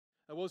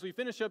Well, as we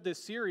finish up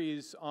this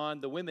series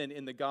on the women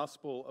in the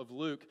Gospel of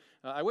Luke,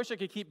 I wish I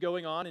could keep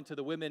going on into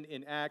the women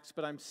in Acts,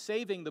 but I'm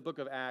saving the book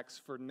of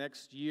Acts for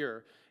next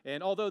year.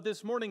 And although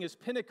this morning is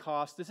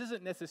Pentecost, this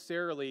isn't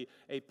necessarily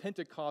a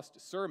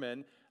Pentecost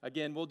sermon.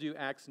 Again, we'll do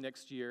Acts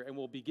next year, and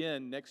we'll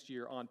begin next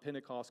year on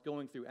Pentecost,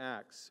 going through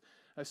Acts.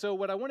 So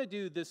what I want to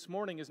do this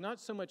morning is not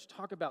so much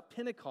talk about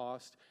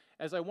Pentecost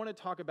as I want to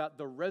talk about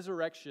the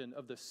resurrection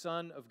of the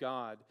Son of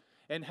God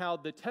and how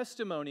the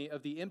testimony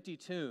of the empty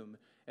tomb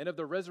and of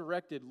the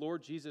resurrected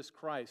Lord Jesus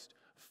Christ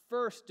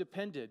first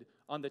depended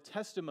on the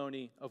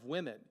testimony of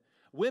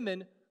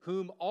women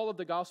whom all of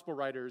the gospel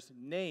writers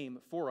name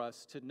for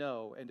us to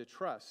know and to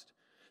trust.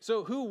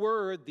 So who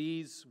were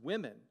these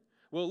women?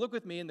 Well, look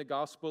with me in the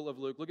Gospel of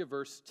Luke. Look at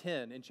verse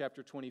 10 in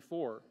chapter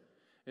 24.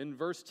 In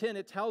verse 10,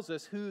 it tells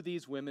us who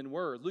these women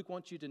were. Luke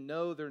wants you to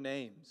know their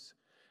names.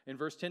 In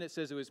verse 10, it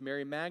says it was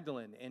Mary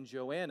Magdalene and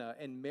Joanna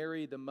and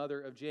Mary, the mother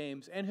of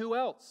James. And who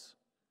else?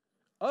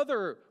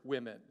 Other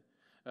women.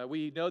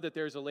 We know that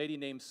there's a lady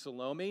named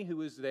Salome who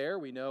was there.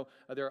 We know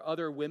there are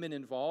other women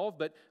involved,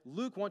 but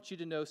Luke wants you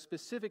to know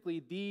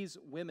specifically these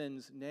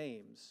women's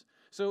names.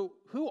 So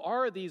who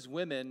are these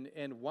women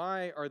and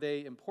why are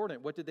they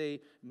important? What do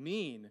they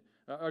mean?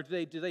 Or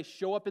do they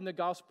show up in the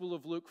Gospel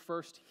of Luke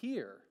first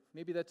here?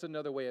 Maybe that's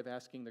another way of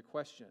asking the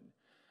question.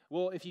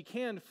 Well, if you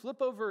can,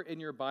 flip over in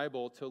your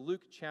Bible to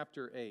Luke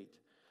chapter 8,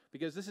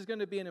 because this is going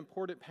to be an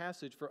important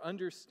passage for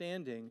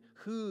understanding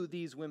who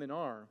these women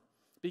are.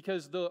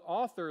 Because the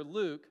author,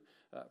 Luke,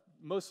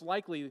 most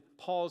likely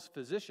Paul's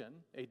physician,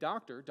 a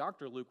doctor,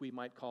 Dr. Luke we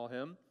might call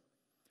him,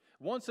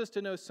 wants us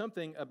to know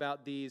something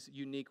about these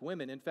unique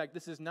women. In fact,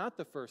 this is not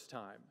the first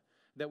time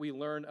that we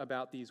learn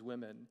about these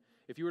women.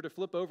 If you were to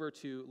flip over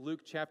to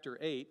Luke chapter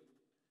 8,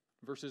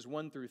 verses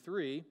 1 through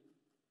 3,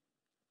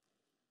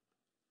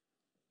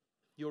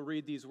 you'll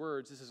read these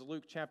words. This is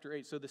Luke chapter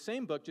 8. So the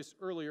same book, just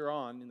earlier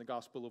on in the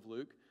Gospel of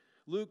Luke,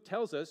 Luke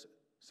tells us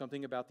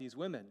something about these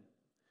women.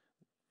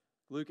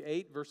 Luke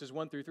 8, verses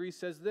 1 through 3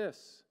 says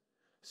this: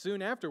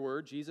 Soon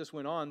afterward, Jesus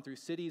went on through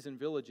cities and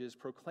villages,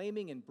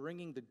 proclaiming and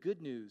bringing the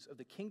good news of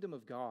the kingdom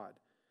of God.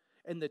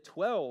 And the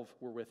 12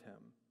 were with him,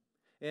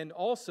 and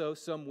also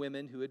some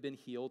women who had been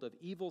healed of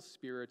evil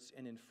spirits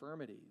and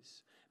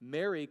infirmities.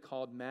 Mary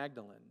called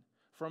Magdalene,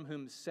 from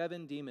whom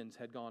 7 demons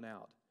had gone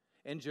out,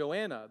 and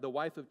Joanna, the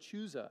wife of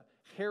Chuza,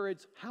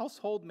 Herod's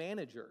household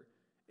manager,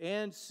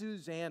 and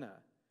Susanna,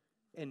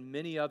 and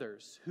many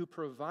others who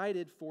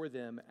provided for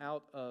them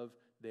out of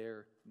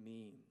their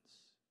means.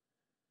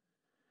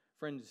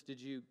 Friends, did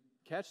you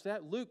catch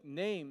that? Luke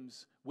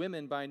names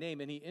women by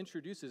name, and he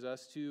introduces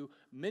us to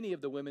many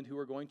of the women who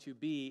are going to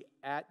be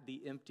at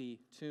the empty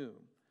tomb.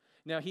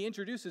 Now, he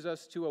introduces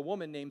us to a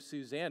woman named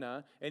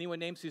Susanna. Anyone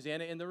named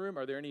Susanna in the room?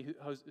 Are there any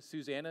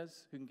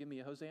Susannas who can give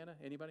me a Hosanna?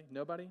 Anybody?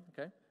 Nobody?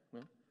 Okay.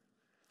 Well,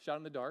 shot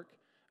in the dark.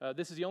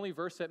 This is the only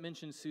verse that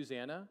mentions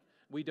Susanna.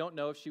 We don't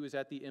know if she was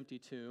at the empty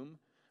tomb.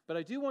 But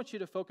I do want you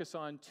to focus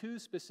on 2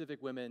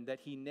 specific women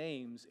that he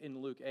names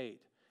in Luke 8,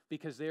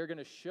 because they are going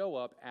to show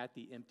up at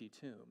the empty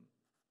tomb.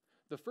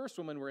 The first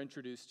woman we're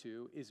introduced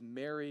to is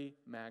Mary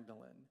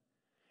Magdalene.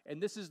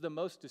 And this is the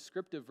most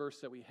descriptive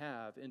verse that we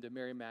have into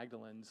Mary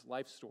Magdalene's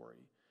life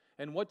story.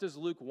 And what does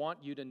Luke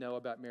want you to know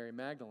about Mary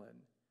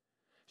Magdalene?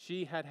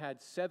 She had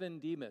had 7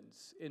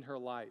 demons in her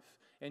life,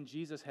 and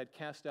Jesus had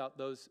cast out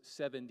those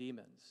 7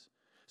 demons.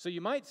 So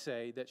you might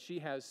say that she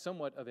has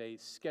somewhat of a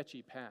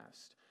sketchy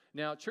past.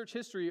 Now, church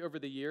history over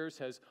the years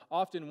has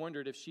often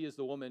wondered if she is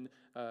the woman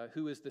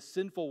who is the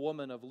sinful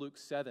woman of Luke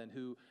 7,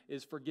 who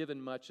is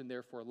forgiven much and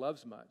therefore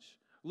loves much.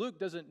 Luke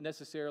doesn't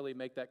necessarily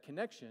make that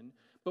connection,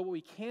 but what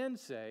we can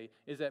say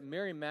is that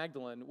Mary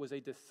Magdalene was a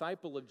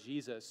disciple of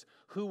Jesus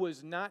who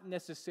was not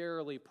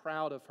necessarily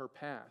proud of her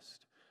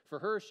past. For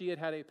her, she had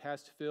had a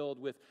past filled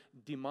with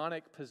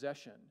demonic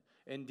possession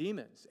and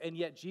demons, and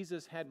yet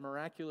Jesus had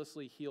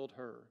miraculously healed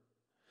her.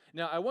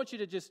 Now, I want you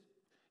to just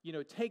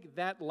take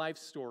that life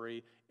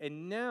story,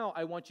 and now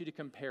I want you to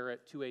compare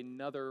it to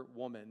another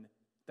woman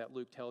that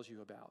Luke tells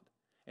you about.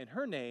 And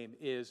her name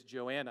is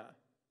Joanna.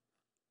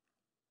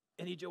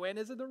 Any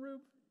Joannas in the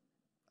room?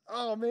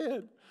 Oh,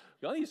 man.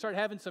 Y'all need to start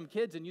having some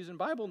kids and using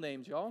Bible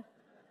names, y'all.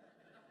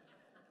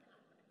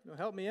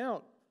 Help me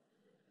out.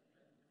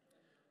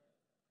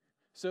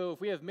 So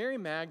if we have Mary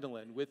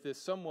Magdalene with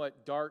this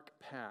somewhat dark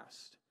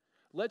past,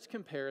 let's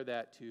compare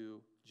that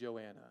to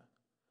Joanna.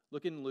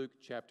 Look in Luke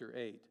chapter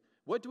 8.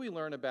 What do we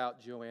learn about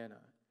Joanna?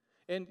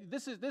 And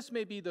this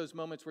may be those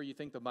moments where you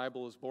think the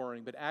Bible is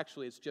boring, but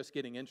actually it's just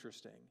getting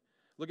interesting.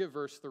 Look at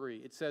verse 3.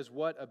 It says,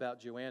 what about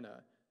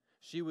Joanna?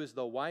 She was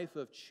the wife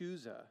of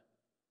Chuza,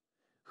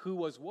 who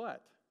was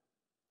what?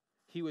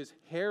 He was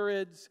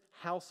Herod's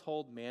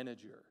household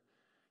manager.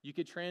 You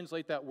could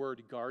translate that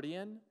word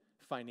guardian,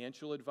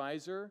 financial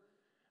advisor.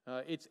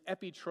 It's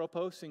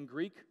epitropos in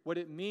Greek. What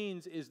it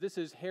means is this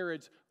is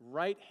Herod's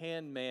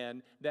right-hand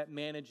man that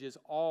manages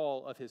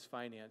all of his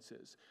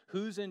finances.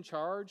 Who's in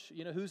charge?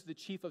 Who's the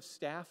chief of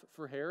staff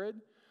for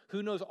Herod?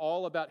 Who knows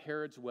all about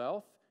Herod's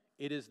wealth?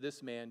 It is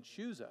this man,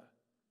 Chuza.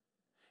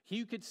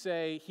 You could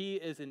say he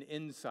is an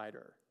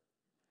insider.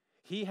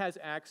 He has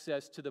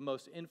access to the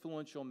most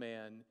influential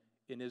man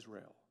in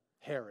Israel,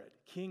 Herod,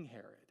 King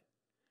Herod.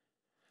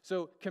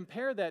 So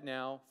compare that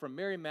now from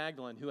Mary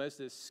Magdalene, who has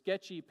this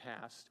sketchy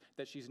past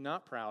that she's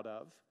not proud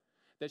of,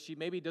 that she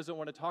maybe doesn't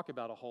want to talk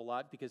about a whole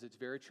lot because it's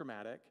very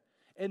traumatic.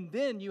 And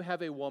then you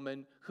have a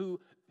woman who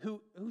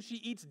she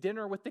eats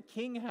dinner with the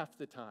king half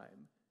the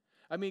time.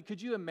 I mean,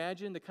 could you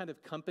imagine the kind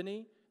of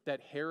company that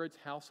Herod's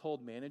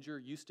household manager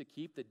used to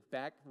keep, the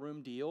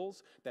backroom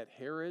deals that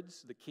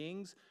Herod's, the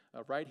king's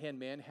right-hand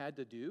man, had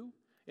to do?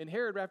 And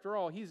Herod, after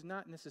all, he's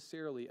not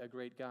necessarily a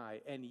great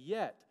guy. And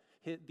yet,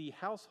 the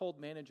household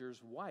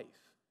manager's wife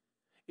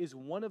is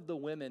one of the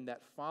women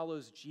that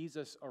follows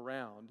Jesus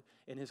around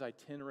in his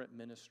itinerant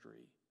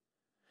ministry.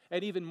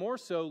 And even more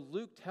so,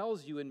 Luke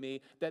tells you and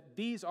me that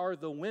these are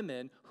the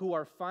women who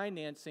are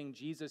financing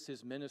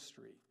Jesus'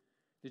 ministry.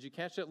 Did you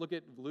catch that? Look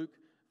at Luke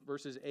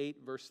verses 8,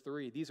 verse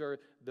 3. These are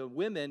the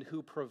women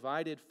who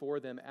provided for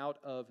them out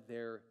of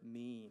their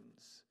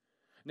means.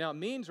 Now,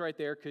 means right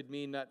there could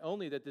mean not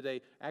only that did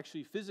they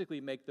actually physically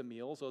make the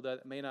meals, although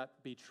that may not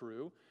be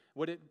true.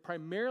 What it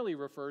primarily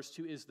refers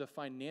to is the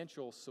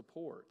financial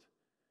support.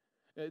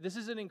 This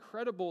is an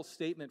incredible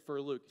statement for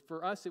Luke.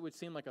 For us, it would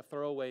seem like a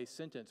throwaway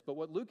sentence. But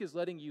what Luke is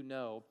letting you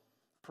know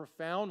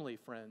profoundly,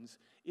 friends,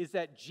 is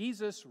that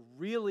Jesus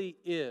really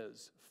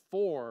is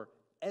for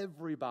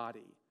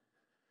everybody.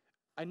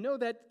 I know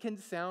that can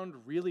sound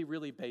really,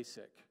 really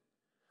basic.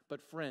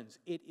 But friends,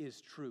 it is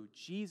true.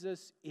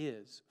 Jesus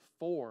is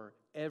for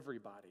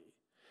everybody.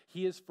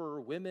 He is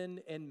for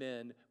women and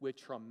men with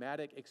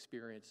traumatic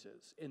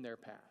experiences in their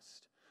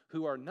past,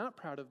 who are not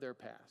proud of their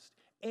past.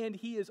 And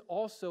he is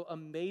also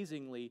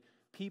amazingly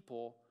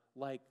people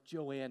like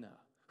Joanna,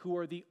 who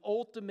are the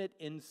ultimate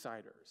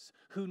insiders,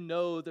 who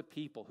know the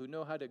people, who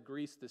know how to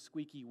grease the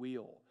squeaky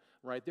wheel,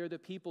 right? They're the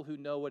people who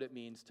know what it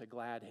means to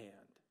glad hand.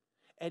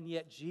 And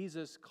yet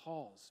Jesus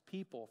calls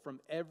people from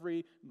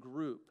every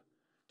group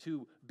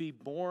to be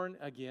born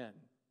again,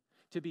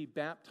 to be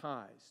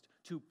baptized,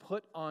 to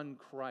put on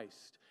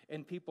Christ.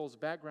 And people's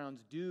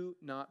backgrounds do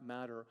not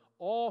matter.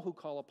 All who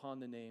call upon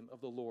the name of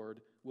the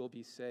Lord will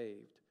be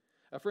saved.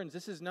 Friends,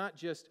 this is not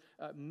just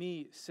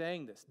me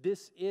saying this.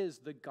 This is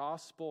the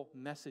gospel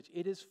message.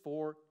 It is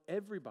for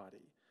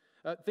everybody.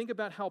 Think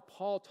about how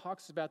Paul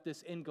talks about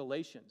this in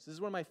Galatians. This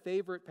is one of my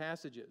favorite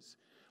passages.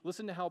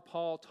 Listen to how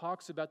Paul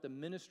talks about the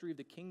ministry of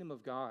the kingdom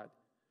of God.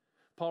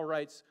 Paul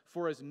writes,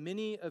 "For as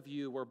many of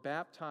you were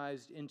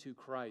baptized into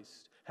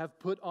Christ, have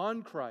put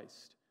on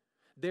Christ.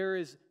 There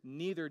is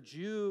neither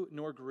Jew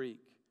nor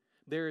Greek.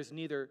 There is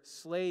neither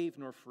slave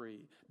nor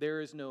free.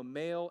 There is no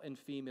male and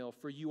female,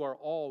 for you are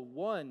all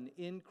one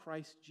in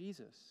Christ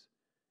Jesus.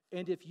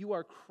 And if you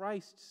are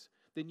Christ's,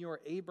 then you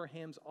are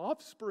Abraham's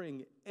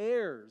offspring,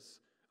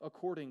 heirs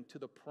according to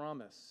the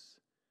promise."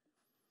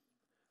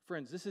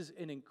 Friends, this is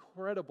an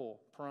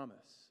incredible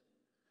promise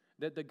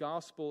that the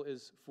gospel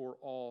is for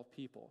all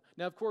people.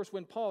 Now, of course,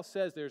 when Paul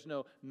says there's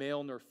no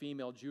male nor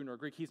female, Jew nor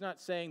Greek, he's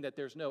not saying that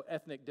there's no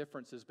ethnic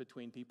differences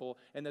between people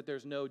and that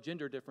there's no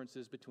gender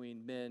differences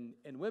between men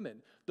and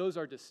women. Those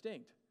are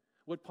distinct.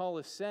 What Paul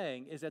is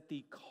saying is that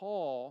the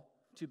call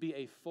to be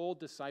a full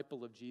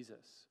disciple of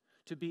Jesus,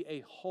 to be a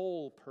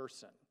whole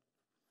person,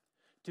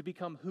 to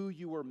become who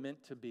you were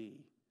meant to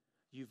be,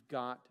 you've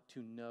got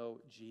to know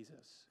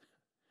Jesus.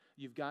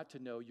 You've got to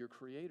know your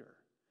Creator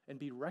and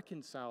be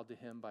reconciled to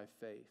Him by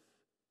faith.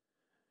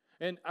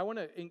 And I want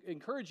to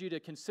encourage you to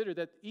consider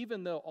that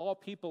even though all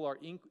people are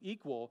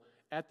equal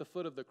at the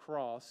foot of the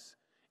cross,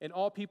 and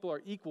all people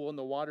are equal in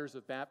the waters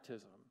of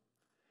baptism,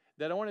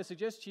 that I want to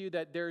suggest to you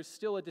that there's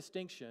still a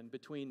distinction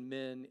between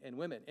men and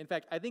women. In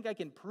fact, I think I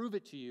can prove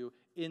it to you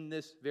in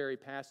this very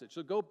passage.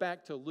 So go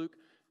back to Luke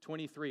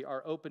 23,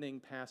 our opening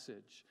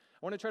passage.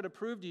 I want to try to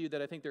prove to you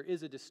that I think there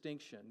is a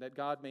distinction that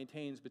God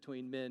maintains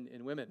between men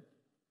and women.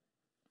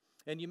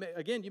 And you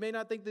may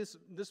not think this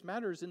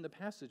matters in the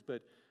passage,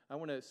 but I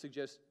want to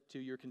suggest to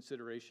your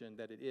consideration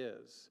that it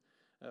is.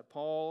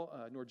 Paul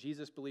nor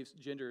Jesus believes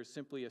gender is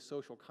simply a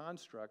social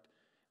construct.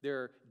 There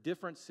are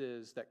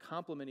differences that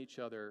complement each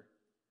other,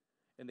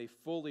 and they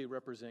fully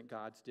represent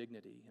God's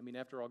dignity. I mean,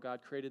 after all,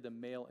 God created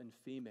them male and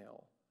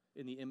female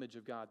in the image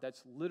of God.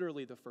 That's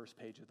literally the first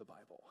page of the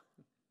Bible.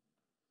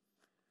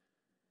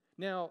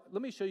 Now,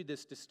 let me show you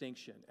this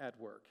distinction at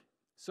work.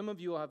 Some of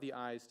you will have the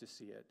eyes to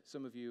see it.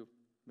 Some of you,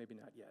 maybe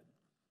not yet.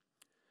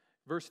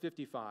 Verse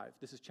 55.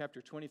 This is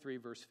chapter 23,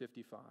 verse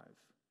 55.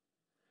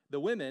 The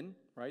women,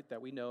 right,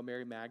 that we know,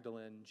 Mary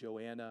Magdalene,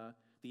 Joanna,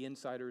 the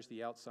insiders,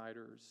 the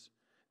outsiders,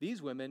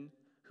 these women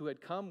who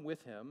had come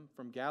with him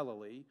from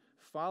Galilee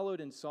followed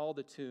and saw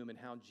the tomb and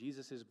how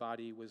Jesus'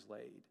 body was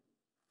laid.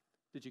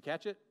 Did you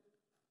catch it?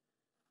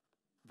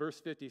 Verse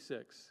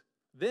 56.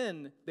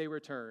 Then they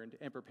returned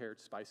and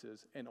prepared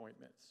spices and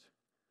ointments.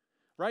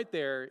 Right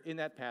there in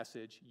that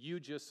passage, you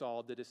just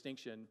saw the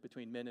distinction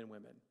between men and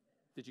women.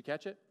 Did you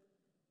catch it?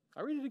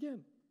 I'll read it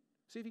again.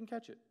 See if you can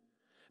catch it.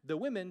 The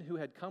women who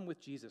had come with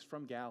Jesus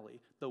from Galilee,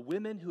 the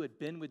women who had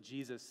been with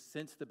Jesus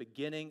since the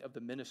beginning of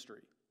the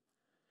ministry,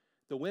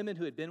 the women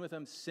who had been with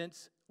him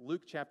since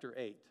Luke chapter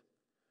 8,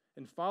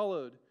 and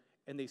followed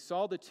and they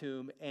saw the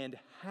tomb and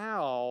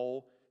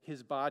how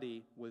his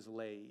body was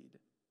laid.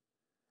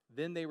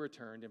 Then they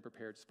returned and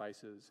prepared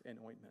spices and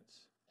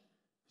ointments.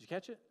 Did you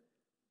catch it?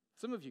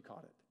 Some of you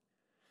caught it.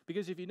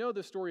 Because if you know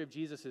the story of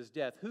Jesus'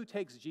 death, who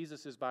takes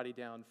Jesus' body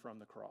down from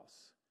the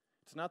cross?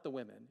 It's not the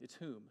women. It's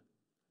whom?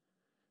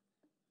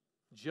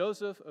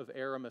 Joseph of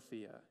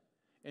Arimathea.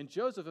 And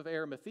Joseph of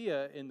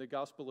Arimathea in the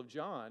Gospel of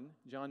John,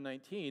 John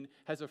 19,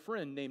 has a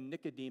friend named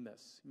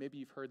Nicodemus. Maybe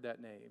you've heard that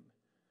name.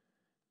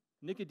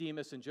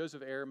 Nicodemus and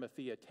Joseph of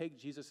Arimathea take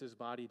Jesus'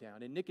 body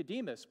down. And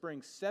Nicodemus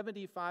brings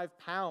 75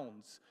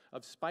 pounds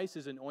of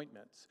spices and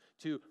ointments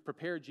to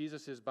prepare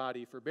Jesus'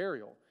 body for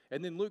burial.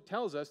 And then Luke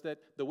tells us that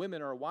the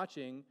women are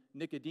watching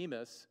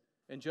Nicodemus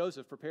and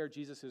Joseph prepare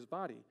Jesus'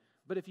 body.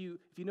 But if you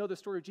know the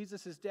story of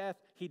Jesus' death,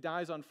 he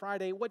dies on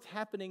Friday. What's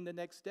happening the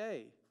next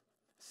day?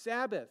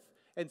 Sabbath.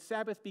 And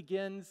Sabbath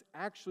begins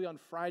actually on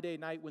Friday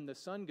night when the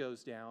sun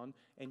goes down,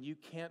 and you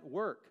can't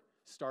work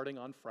starting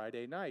on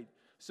Friday night.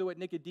 So what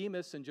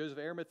Nicodemus and Joseph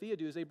of Arimathea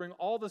do is they bring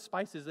all the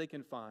spices they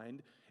can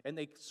find, and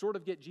they sort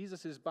of get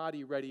Jesus'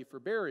 body ready for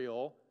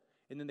burial,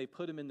 and then they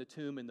put him in the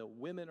tomb, and the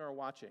women are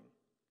watching.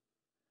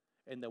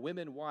 And the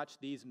women watch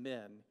these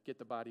men get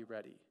the body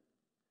ready.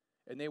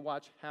 And they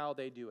watch how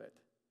they do it.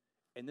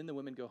 And then the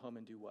women go home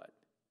and do what?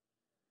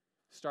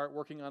 Start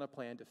working on a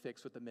plan to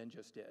fix what the men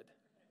just did.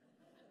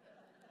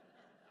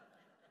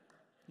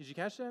 Did you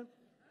catch that?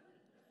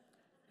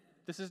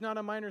 This is not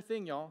a minor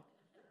thing, y'all.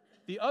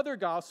 The other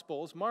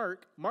Gospels,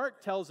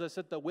 Mark tells us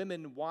that the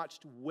women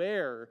watched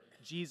where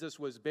Jesus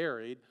was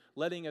buried,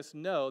 letting us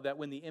know that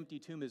when the empty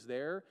tomb is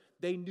there,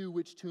 they knew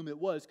which tomb it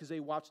was because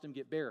they watched him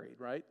get buried,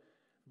 right?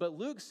 But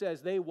Luke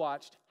says they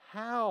watched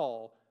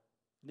how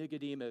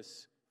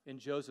Nicodemus and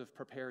Joseph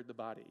prepared the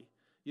body.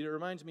 You know, it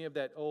reminds me of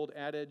that old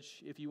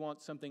adage, if you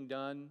want something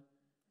done,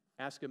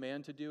 ask a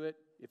man to do it.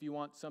 If you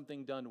want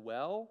something done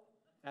well,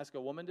 ask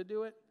a woman to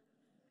do it.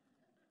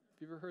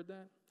 Have you ever heard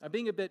that? I'm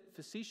being a bit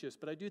facetious,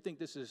 but I do think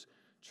this is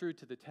true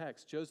to the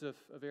text. Joseph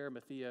of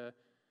Arimathea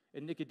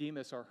and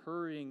Nicodemus are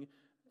hurrying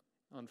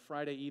on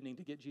Friday evening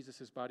to get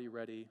Jesus' body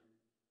ready.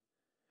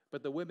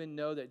 But the women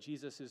know that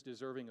Jesus is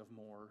deserving of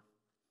more.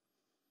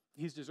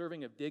 He's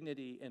deserving of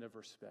dignity and of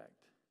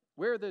respect.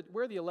 Where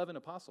are the 11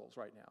 apostles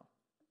right now?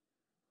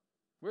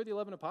 Where are the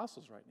 11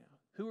 apostles right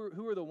now?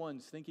 Who are the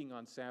ones thinking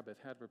on Sabbath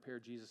how to prepare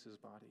Jesus'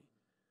 body?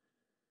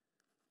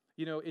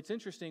 You know, it's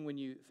interesting when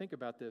you think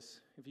about this.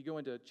 If you go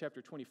into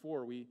chapter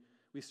 24, we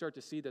start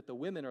to see that the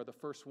women are the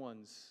first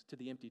ones to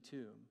the empty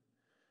tomb.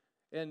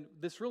 And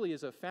this really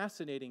is a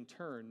fascinating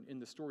turn in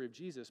the story of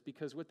Jesus,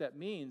 because what that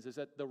means is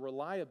that the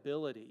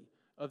reliability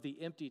of the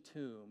empty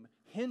tomb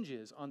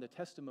hinges on the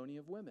testimony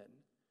of women.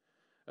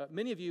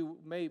 Many of you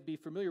may be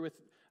familiar with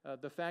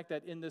the fact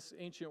that in this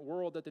ancient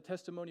world that the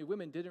testimony of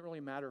women didn't really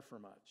matter for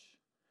much.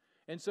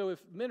 And so if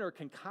men are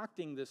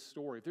concocting this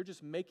story, if they're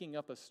just making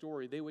up a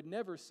story, they would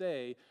never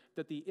say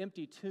that the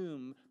empty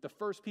tomb, the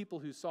first people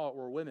who saw it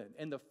were women,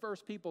 and the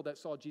first people that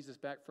saw Jesus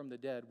back from the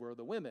dead were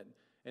the women.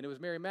 And it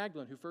was Mary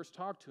Magdalene who first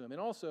talked to him. And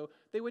also,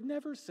 they would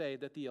never say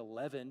that the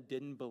 11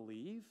 didn't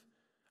believe.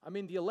 I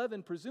mean, the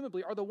 11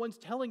 presumably are the ones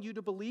telling you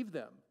to believe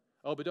them.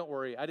 Oh, but don't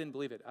worry, I didn't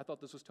believe it. I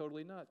thought this was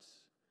totally nuts.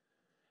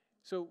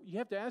 So you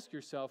have to ask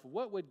yourself,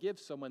 what would give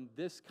someone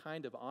this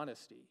kind of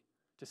honesty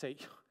to say,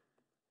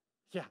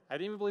 yeah, I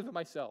didn't even believe it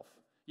myself.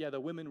 Yeah,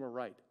 the women were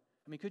right.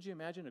 I mean, could you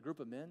imagine a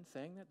group of men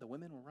saying that? The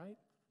women were right?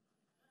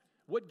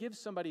 What gives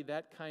somebody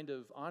that kind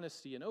of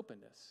honesty and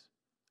openness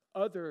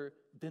other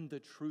than the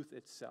truth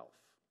itself?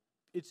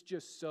 It's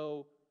just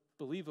so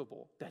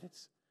believable that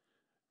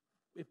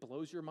it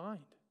blows your mind.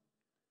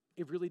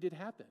 It really did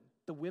happen.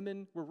 The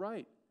women were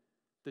right.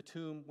 The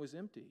tomb was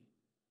empty.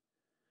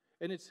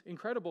 And it's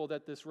incredible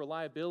that this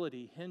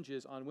reliability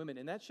hinges on women,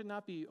 and that should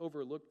not be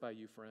overlooked by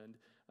you, friend.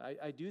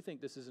 I do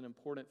think this is an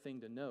important thing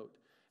to note,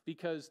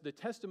 because the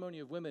testimony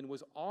of women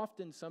was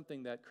often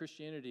something that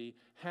Christianity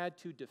had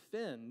to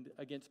defend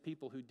against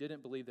people who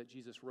didn't believe that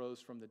Jesus rose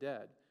from the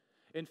dead.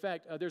 In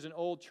fact, there's an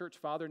old church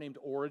father named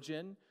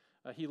Origen.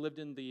 He lived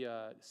in the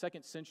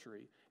 2nd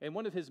century, and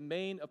one of his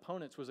main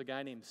opponents was a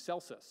guy named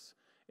Celsus.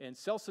 And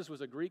Celsus was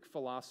a Greek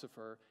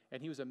philosopher,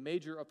 and he was a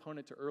major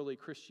opponent to early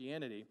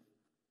Christianity.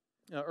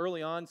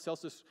 Early on,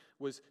 Celsus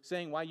was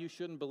saying why you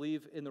shouldn't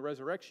believe in the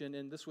resurrection,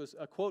 and this was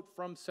a quote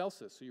from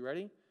Celsus. Are you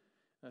ready?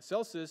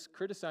 Celsus,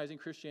 criticizing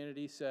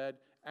Christianity, said,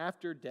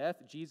 "After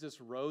death,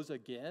 Jesus rose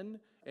again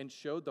and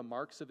showed the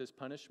marks of his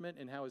punishment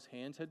and how his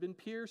hands had been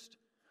pierced.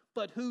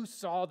 But who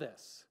saw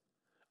this?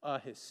 A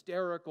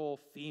hysterical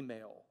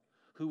female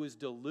who was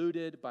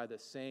deluded by the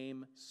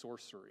same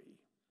sorcery."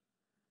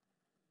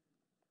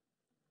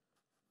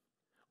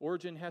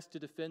 Origen has to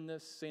defend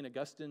this. St.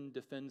 Augustine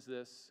defends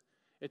this.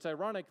 It's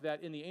ironic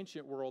that in the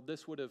ancient world,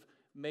 this would have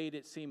made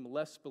it seem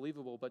less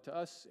believable, but to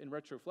us, in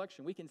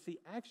retroflection, we can see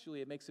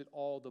actually it makes it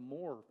all the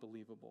more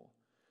believable.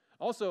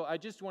 Also, I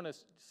just want to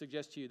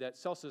suggest to you that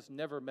Celsus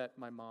never met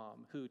my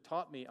mom, who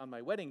taught me on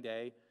my wedding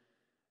day,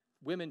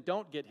 women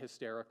don't get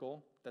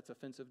hysterical. That's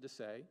offensive to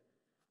say.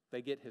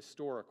 They get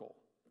historical.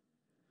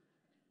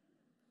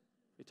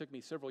 It took me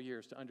several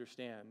years to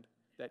understand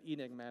that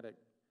enigmatic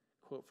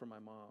quote from my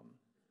mom.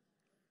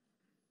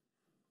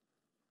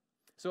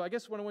 So I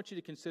guess what I want you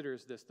to consider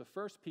is this. The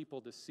first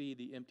people to see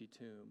the empty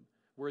tomb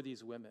were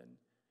these women,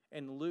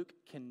 and Luke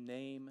can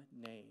name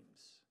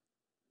names.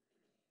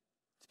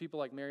 It's people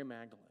like Mary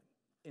Magdalene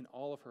in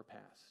all of her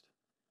past.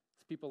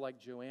 It's people like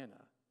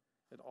Joanna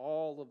at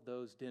all of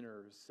those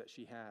dinners that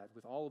she had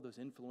with all of those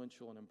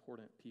influential and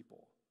important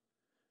people.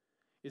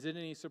 Is it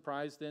any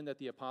surprise then that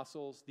the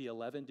apostles, the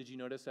 11, did you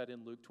notice that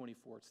in Luke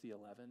 24, it's the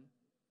 11?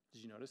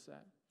 Did you notice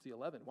that? It's the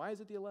 11. Why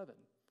is it the 11?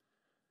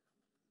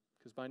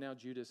 Because by now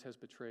Judas has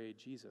betrayed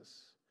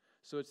Jesus.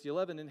 So it's the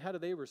 11, and how do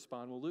they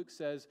respond? Well, Luke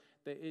says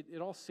that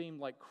it all seemed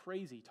like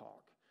crazy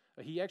talk.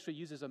 He actually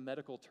uses a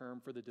medical term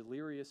for the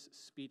delirious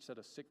speech that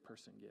a sick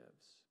person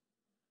gives.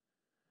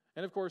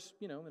 And of course,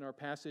 in our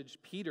passage,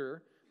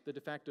 Peter, the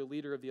de facto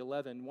leader of the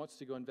 11, wants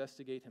to go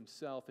investigate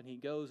himself, and he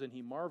goes and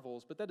he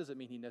marvels, but that doesn't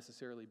mean he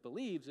necessarily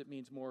believes. It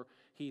means more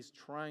he's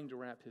trying to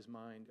wrap his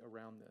mind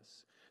around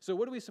this. So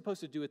what are we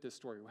supposed to do with this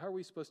story? How are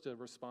we supposed to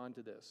respond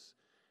to this?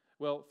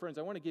 Well, friends,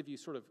 I want to give you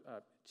sort of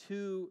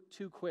two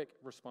quick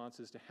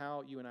responses to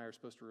how you and I are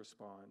supposed to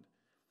respond.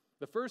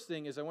 The first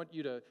thing is I want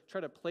you to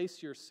try to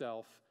place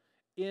yourself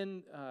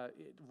in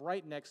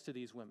right next to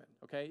these women,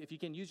 okay? If you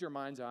can use your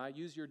mind's eye,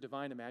 use your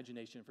divine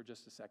imagination for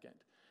just a second.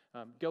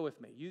 Go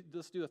with me.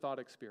 Let's do a thought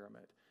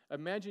experiment.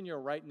 Imagine you're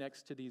right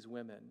next to these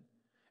women,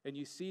 and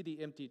you see the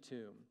empty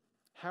tomb.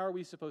 How are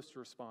we supposed to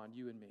respond,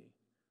 you and me?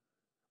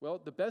 Well,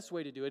 the best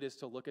way to do it is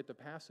to look at the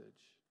passage.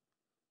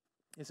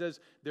 It says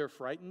they're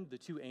frightened. The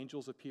two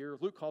angels appear.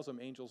 Luke calls them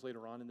angels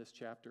later on in this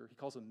chapter. He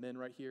calls them men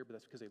right here, but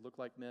that's because they look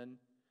like men.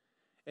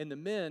 And the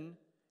men,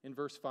 in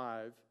verse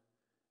 5,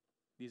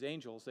 these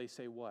angels, they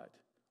say what?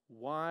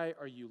 Why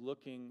are you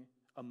looking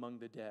among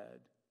the dead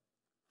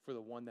for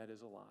the one that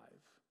is alive?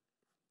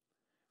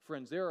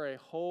 Friends, there are a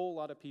whole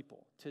lot of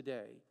people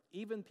today,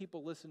 even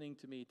people listening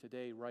to me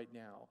today right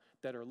now,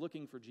 that are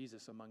looking for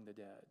Jesus among the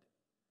dead.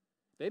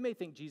 They may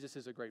think Jesus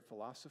is a great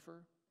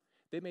philosopher.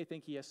 They may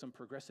think he has some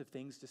progressive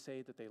things to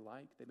say that they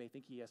like. They may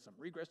think he has some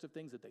regressive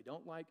things that they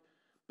don't like.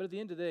 But at the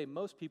end of the day,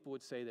 most people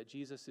would say that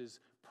Jesus is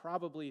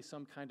probably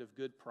some kind of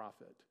good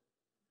prophet.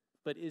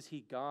 But is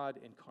he God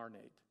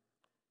incarnate?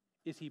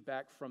 Is he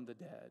back from the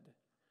dead?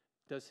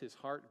 Does his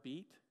heart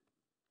beat?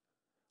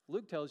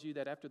 Luke tells you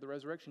that after the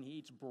resurrection, he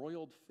eats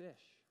broiled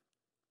fish.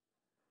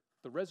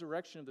 The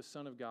resurrection of the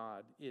Son of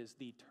God is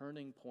the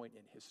turning point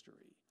in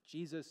history.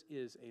 Jesus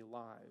is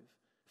alive,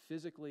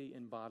 physically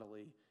and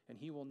bodily, and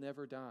he will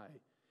never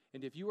die.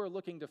 And if you are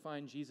looking to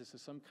find Jesus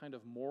as some kind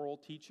of moral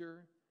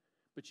teacher,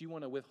 but you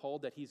want to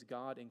withhold that he's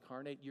God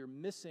incarnate, you're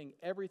missing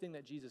everything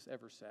that Jesus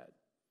ever said.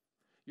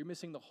 You're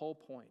missing the whole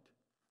point.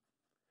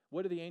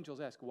 What do the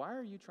angels ask? Why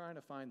are you trying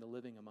to find the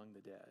living among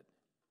the dead?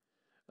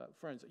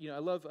 Friends, I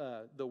love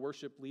the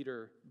worship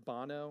leader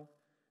Bono.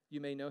 You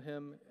may know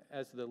him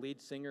as the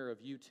lead singer of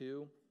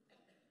U2.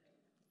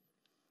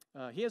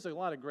 He has a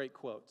lot of great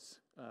quotes.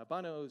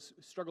 Bono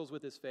struggles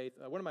with his faith.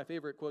 One of my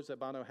favorite quotes that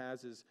Bono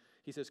has is,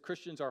 he says,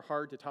 "Christians are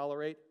hard to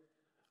tolerate.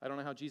 I don't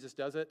know how Jesus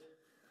does it."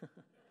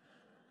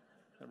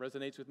 That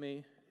resonates with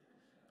me.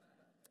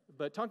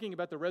 But talking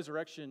about the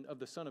resurrection of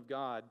the Son of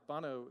God,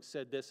 Bono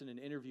said this in an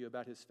interview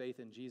about his faith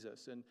in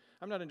Jesus. And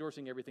I'm not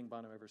endorsing everything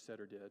Bono ever said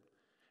or did,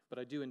 but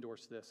I do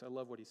endorse this. I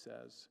love what he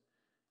says.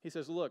 He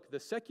says, look, the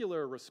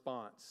secular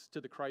response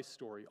to the Christ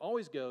story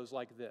always goes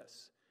like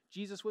this.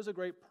 Jesus was a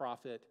great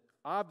prophet,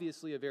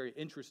 obviously a very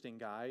interesting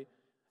guy,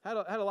 had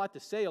a lot to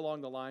say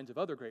along the lines of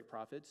other great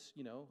prophets,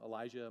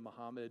 Elijah,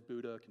 Muhammad,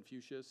 Buddha,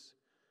 Confucius.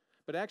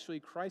 But actually,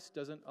 Christ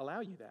doesn't allow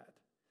you that.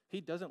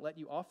 He doesn't let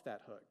you off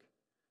that hook.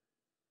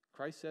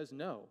 Christ says,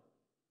 no,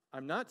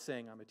 I'm not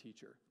saying I'm a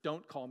teacher.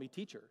 Don't call me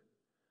teacher.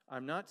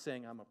 I'm not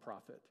saying I'm a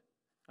prophet.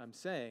 I'm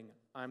saying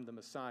I'm the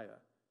Messiah.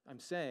 I'm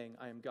saying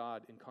I am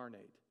God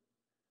incarnate.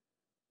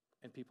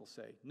 And people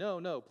say,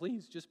 no,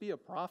 please, just be a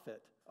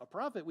prophet. A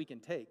prophet we can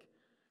take.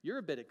 You're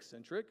a bit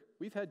eccentric.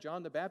 We've had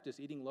John the Baptist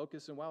eating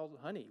locusts and wild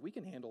honey. We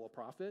can handle a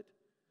prophet.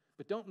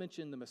 But don't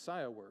mention the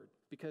Messiah word,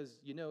 because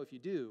if you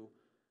do,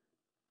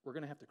 we're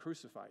going to have to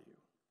crucify you.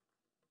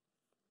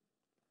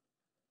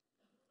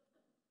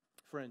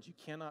 Friends, you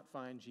cannot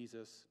find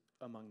Jesus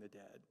among the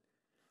dead.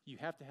 You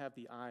have to have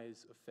the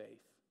eyes of faith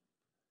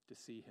to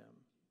see him.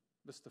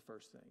 That's the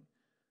first thing.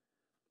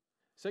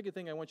 Second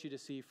thing I want you to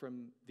see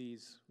from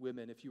these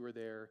women, if you were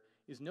there,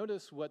 is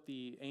notice what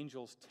the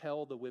angels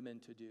tell the women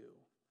to do.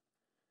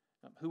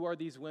 Who are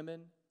these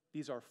women?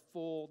 These are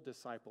full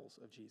disciples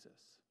of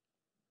Jesus.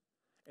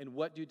 And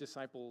what do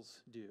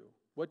disciples do?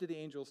 What do the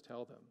angels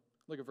tell them?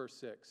 Look at verse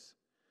 6.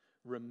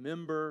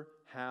 Remember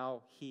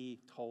how he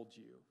told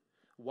you,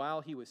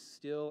 while he was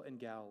still in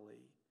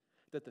Galilee,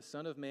 that the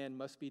Son of Man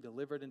must be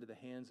delivered into the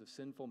hands of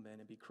sinful men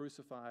and be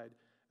crucified,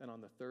 and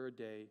on the third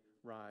day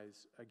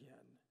rise again.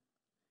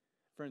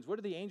 Friends, what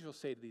do the angels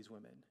say to these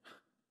women?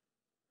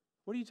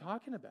 What are you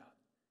talking about?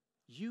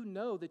 You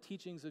know the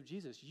teachings of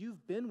Jesus.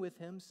 You've been with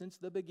him since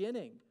the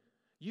beginning.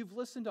 You've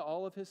listened to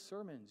all of his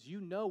sermons.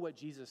 You know what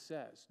Jesus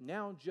says.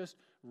 Now just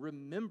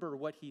remember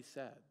what he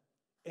said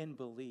and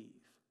believe.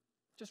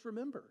 Just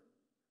remember.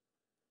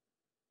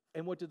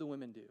 And what did the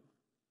women do?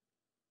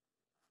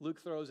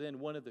 Luke throws in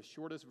one of the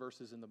shortest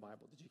verses in the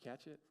Bible. Did you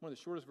catch it? One of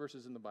the shortest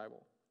verses in the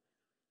Bible.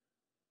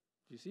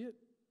 Do you see it?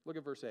 Look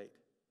at verse 8.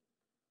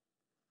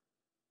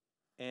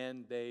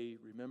 And they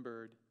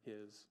remembered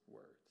his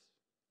words.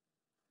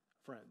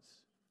 Friends,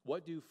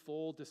 what do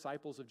full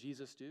disciples of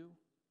Jesus do?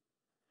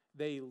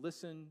 They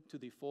listen to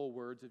the full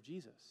words of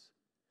Jesus,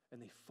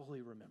 and they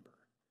fully remember,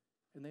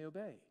 and they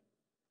obey.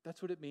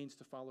 That's what it means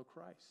to follow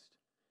Christ.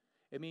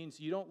 It means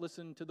you don't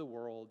listen to the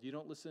world, you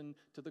don't listen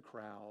to the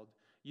crowd,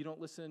 you don't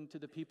listen to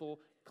the people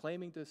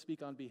claiming to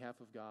speak on behalf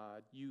of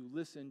God. You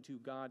listen to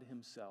God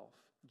himself,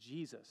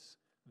 Jesus,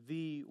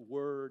 the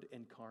Word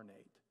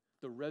incarnate,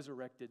 the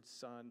resurrected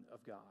Son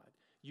of God.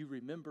 You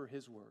remember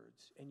his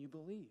words, and you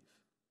believe.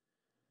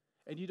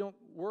 And you don't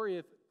worry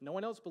if no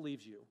one else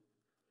believes you.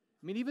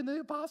 I mean, even the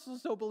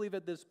apostles don't believe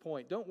at this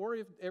point. Don't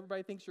worry if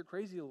everybody thinks you're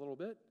crazy a little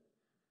bit.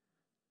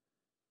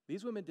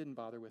 These women didn't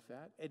bother with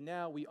that, and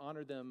now we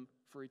honor them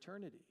for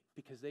eternity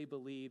because they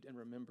believed and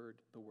remembered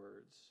the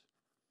words.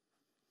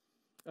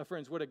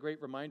 Friends, what a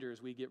great reminder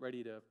as we get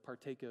ready to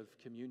partake of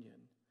communion,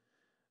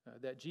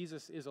 that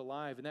Jesus is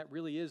alive, and that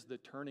really is the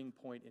turning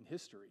point in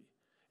history.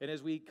 And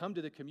as we come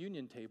to the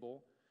communion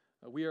table,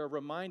 we are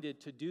reminded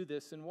to do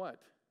this in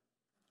what?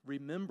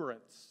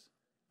 Remembrance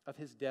of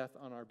his death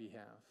on our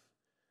behalf.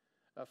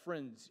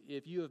 Friends,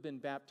 if you have been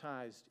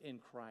baptized in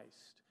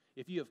Christ,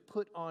 if you have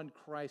put on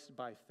Christ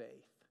by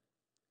faith,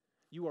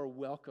 you are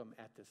welcome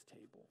at this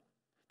table.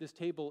 This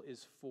table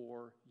is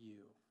for you.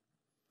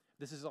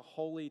 This is a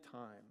holy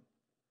time.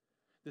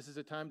 This is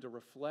a time to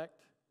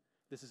reflect.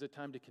 This is a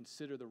time to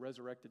consider the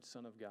resurrected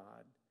Son of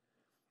God.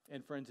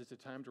 And friends, it's a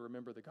time to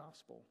remember the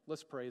gospel.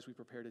 Let's pray as we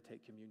prepare to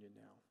take communion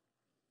now.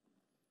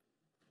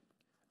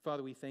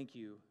 Father, we thank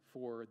you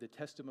for the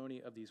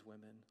testimony of these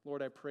women.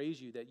 Lord, I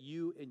praise you that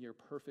you in your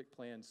perfect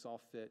plan saw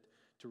fit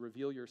to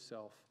reveal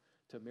yourself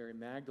to Mary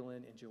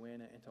Magdalene and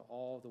Joanna and to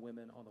all the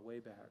women on the way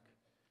back.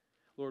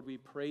 Lord, we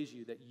praise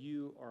you that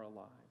you are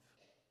alive.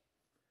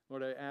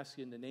 Lord, I ask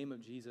you in the name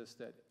of Jesus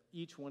that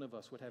each one of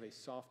us would have a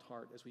soft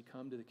heart as we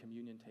come to the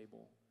communion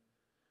table,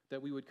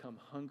 that we would come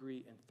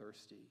hungry and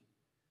thirsty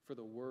for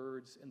the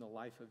words and the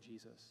life of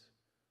Jesus.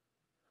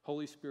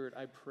 Holy Spirit,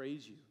 I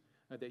praise you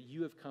that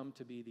you have come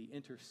to be the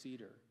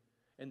interceder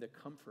and the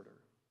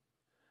comforter.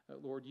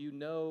 Lord, you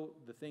know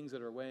the things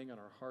that are weighing on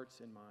our hearts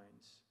and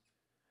minds.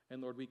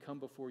 And Lord, we come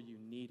before you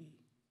needy.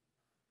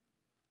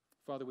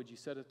 Father, would you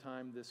set a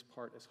time this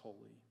part as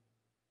holy?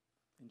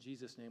 In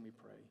Jesus' name we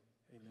pray.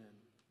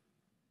 Amen.